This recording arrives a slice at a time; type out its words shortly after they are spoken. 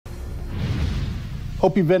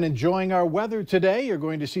Hope you've been enjoying our weather today. You're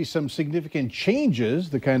going to see some significant changes,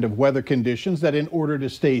 the kind of weather conditions that in order to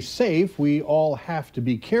stay safe, we all have to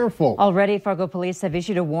be careful. Already, Fargo police have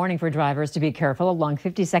issued a warning for drivers to be careful along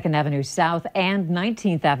 52nd Avenue South and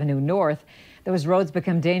 19th Avenue North. Those roads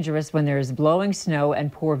become dangerous when there's blowing snow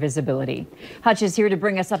and poor visibility. Hutch is here to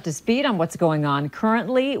bring us up to speed on what's going on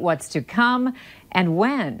currently, what's to come, and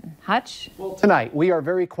when. Hutch? Well, tonight we are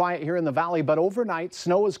very quiet here in the valley, but overnight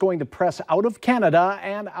snow is going to press out of Canada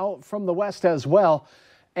and out from the west as well.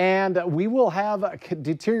 And we will have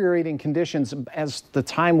deteriorating conditions as the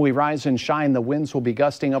time we rise and shine. The winds will be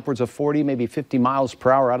gusting upwards of 40, maybe 50 miles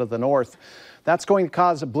per hour out of the north. That's going to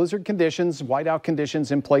cause blizzard conditions, whiteout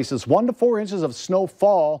conditions in places, 1 to 4 inches of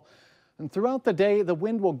snowfall. And throughout the day, the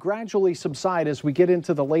wind will gradually subside as we get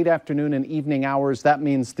into the late afternoon and evening hours. That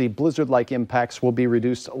means the blizzard-like impacts will be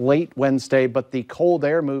reduced late Wednesday, but the cold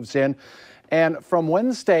air moves in. And from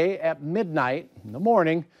Wednesday at midnight in the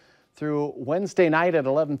morning through Wednesday night at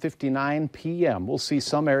 11:59 p.m., we'll see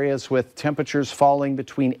some areas with temperatures falling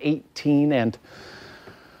between 18 and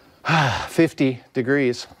 50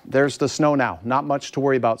 degrees. There's the snow now. Not much to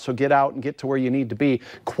worry about. So get out and get to where you need to be.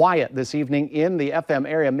 Quiet this evening in the FM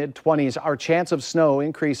area, mid-20s. Our chance of snow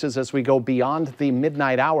increases as we go beyond the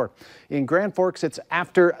midnight hour. In Grand Forks, it's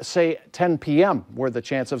after, say, 10 p.m. where the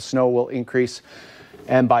chance of snow will increase.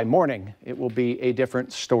 And by morning, it will be a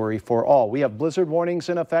different story for all. We have blizzard warnings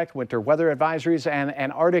in effect, winter weather advisories, and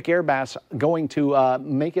an Arctic air mass going to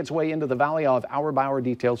make its way into the valley. I'll have hour-by-hour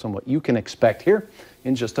details on what you can expect here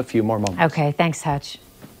in just a few more moments. Okay, thanks, Hutch.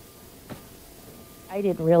 I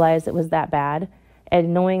didn't realize it was that bad.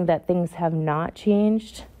 And knowing that things have not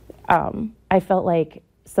changed, I felt like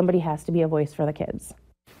somebody has to be a voice for the kids.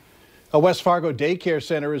 A West Fargo daycare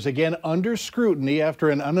center is again under scrutiny after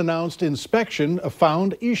an unannounced inspection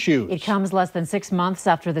found issues. It comes less than 6 months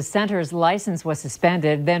after the center's license was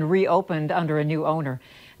suspended, then reopened under a new owner.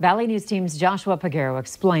 Valley News Team's Joshua Pagero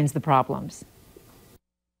explains the problems.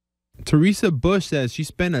 Teresa Bush says she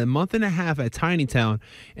spent a month and a half at Tinytown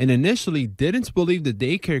and initially didn't believe the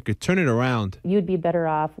daycare could turn it around. You'd be better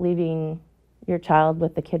off leaving your child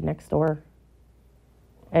with the kid next door.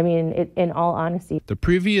 I mean, in all honesty. The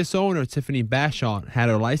previous owner, Tiffany Bashot, had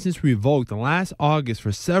her license revoked last August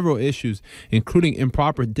for several issues, including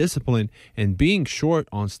improper discipline and being short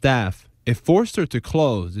on staff. It forced her to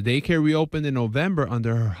close. The daycare reopened in November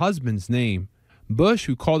under her husband's name. Bush,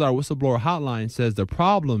 who called our whistleblower hotline, says the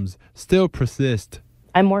problems still persist.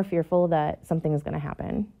 I'm more fearful that something is going to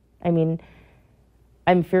happen. I mean,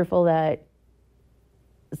 I'm fearful that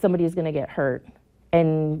somebody is going to get hurt.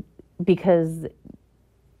 And because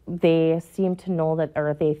they seem to know that,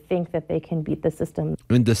 or they think that they can beat the system.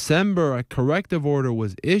 In December, a corrective order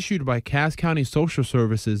was issued by Cass County Social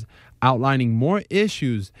Services outlining more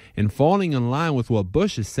issues and falling in line with what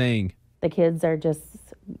Bush is saying. The kids are just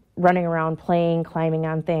running around playing, climbing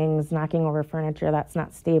on things, knocking over furniture that's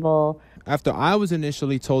not stable. After I was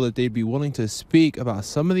initially told that they'd be willing to speak about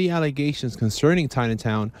some of the allegations concerning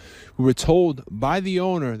Tinytown, we were told by the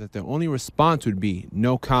owner that the only response would be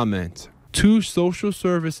no comment. 2 social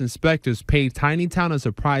service inspectors paid Tinytown a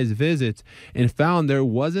surprise visit and found there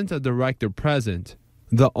wasn't a director present.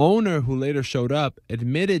 The owner, who later showed up,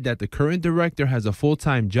 admitted that the current director has a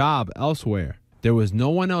full-time job elsewhere. There was no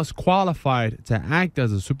one else qualified to act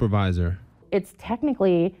as a supervisor. It's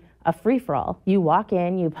technically a free-for-all. You walk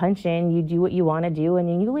in, you punch in, you do what you want to do, and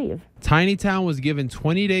then you leave. Tinytown was given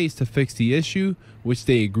 20 days to fix the issue, which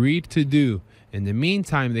they agreed to do. In the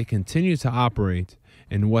meantime, they continue to operate.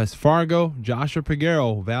 In West Fargo, Joshua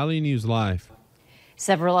Pagero, Valley News Live.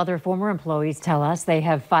 Several other former employees tell us they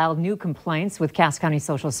have filed new complaints with Cass County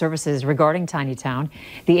Social Services regarding Tinytown.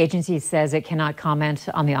 The agency says it cannot comment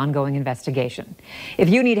on the ongoing investigation. If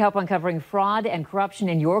you need help uncovering fraud and corruption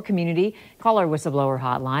in your community, call our whistleblower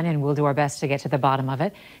hotline and we'll do our best to get to the bottom of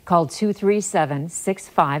it. Call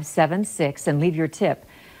 237-6576 and leave your tip.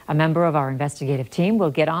 A member of our investigative team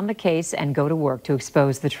will get on the case and go to work to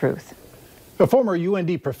expose the truth. A former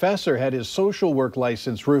UND professor had his social work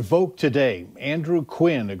license revoked today. Andrew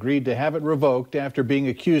Quinn agreed to have it revoked after being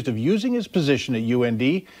accused of using his position at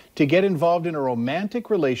UND to get involved in a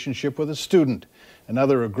romantic relationship with a student.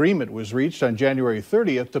 Another agreement was reached on January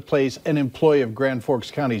 30th to place an employee of Grand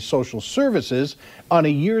Forks County Social Services on a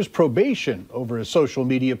year's probation over a social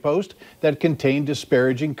media post that contained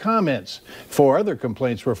disparaging comments. 4 other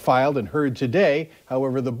complaints were filed and heard today.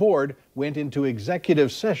 However, the board went into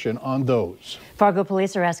executive session on those. Fargo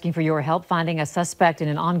police are asking for your help finding a suspect in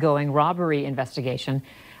an ongoing robbery investigation.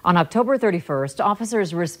 On October 31st,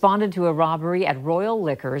 officers responded to a robbery at Royal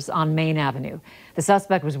Liquors on Main Avenue. The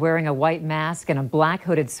suspect was wearing a white mask and a black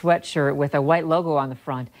hooded sweatshirt with a white logo on the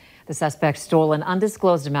front. The suspect stole an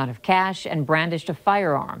undisclosed amount of cash and brandished a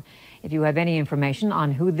firearm. If you have any information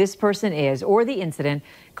on who this person is or the incident,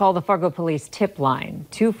 call the Fargo Police tip line,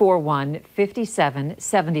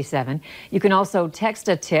 241-5777. You can also text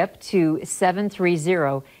a tip to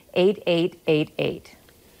 730-8888.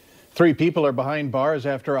 3 people are behind bars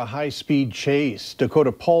after a high-speed chase. Dakota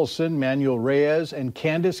Paulson, Manuel Reyes, and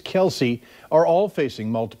Candace Kelsey are all facing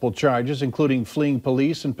multiple charges, including fleeing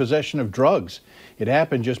police and possession of drugs. It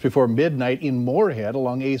happened just before midnight in Moorhead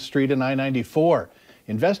along 8th Street and I-94.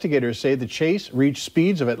 Investigators say the chase reached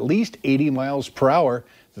speeds of at least 80 miles per hour.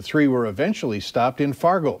 The 3 were eventually stopped in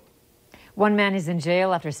Fargo. One man is in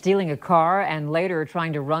jail after stealing a car and later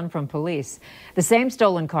trying to run from police. The same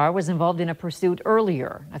stolen car was involved in a pursuit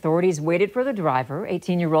earlier. Authorities waited for the driver,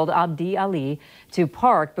 18-year-old Abdi Ali, to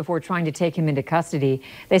park before trying to take him into custody.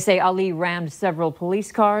 They say Ali rammed several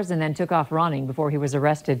police cars and then took off running before he was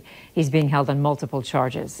arrested. He's being held on multiple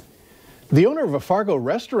charges. The owner of a Fargo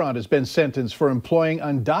restaurant has been sentenced for employing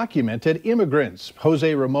undocumented immigrants.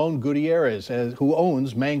 Jose Ramon Gutierrez, who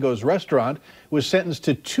owns Mango's restaurant, was sentenced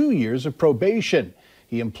to 2 years of probation.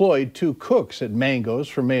 He employed 2 cooks at Mango's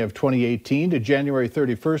from May of 2018 to January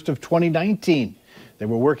 31st of 2019. They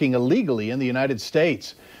were working illegally in the United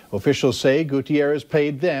States. Officials say Gutierrez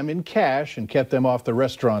paid them in cash and kept them off the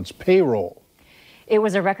restaurant's payroll. It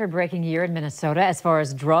was a record-breaking year in Minnesota as far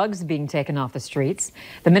as drugs being taken off the streets.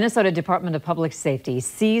 The Minnesota Department of Public Safety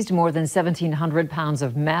seized more than 1,700 pounds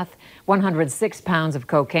of meth, 106 pounds of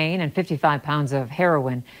cocaine, and 55 pounds of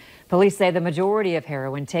heroin. Police say the majority of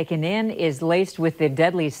heroin taken in is laced with the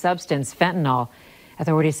deadly substance fentanyl.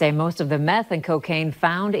 Authorities say most of the meth and cocaine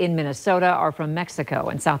found in Minnesota are from Mexico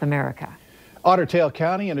and South America. Otter Tail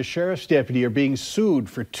County and a sheriff's deputy are being sued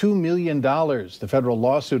for $2 million. The federal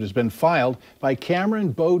lawsuit has been filed by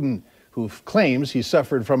Cameron Bowden, who claims he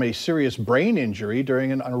suffered from a serious brain injury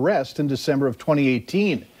during an arrest in December of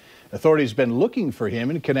 2018. Authorities have been looking for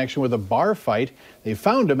him in connection with a bar fight. They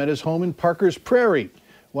found him at his home in Parker's Prairie.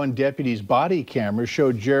 One deputy's body camera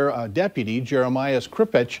showed Deputy Jeremiah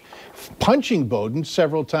Skripich punching Bowden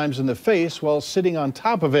several times in the face while sitting on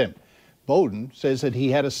top of him. Bowden says that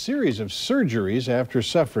he had a series of surgeries after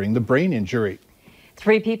suffering the brain injury.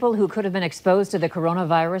 3 people who could have been exposed to the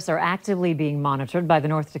coronavirus are actively being monitored by the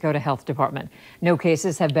North Dakota Health Department. No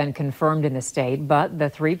cases have been confirmed in the state, but the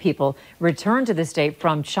 3 people returned to the state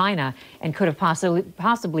from China and could have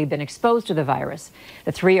possibly been exposed to the virus.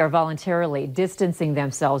 The 3 are voluntarily distancing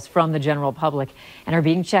themselves from the general public and are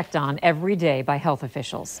being checked on every day by health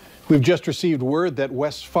officials. We've just received word that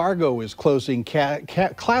West Fargo is closing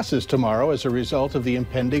classes tomorrow as a result of the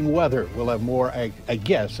impending weather. We'll have more, I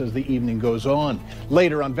guess, as the evening goes on.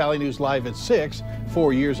 Later on Valley News Live at 6,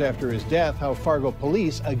 4 years after his death, how Fargo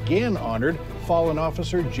police again honored fallen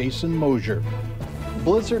officer Jason Mosier.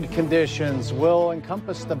 Blizzard conditions will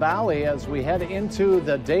encompass the valley as we head into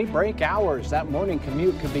the daybreak hours. That morning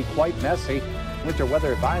commute could be quite messy. Winter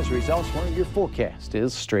weather advisories elsewhere. Your forecast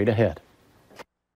is straight ahead.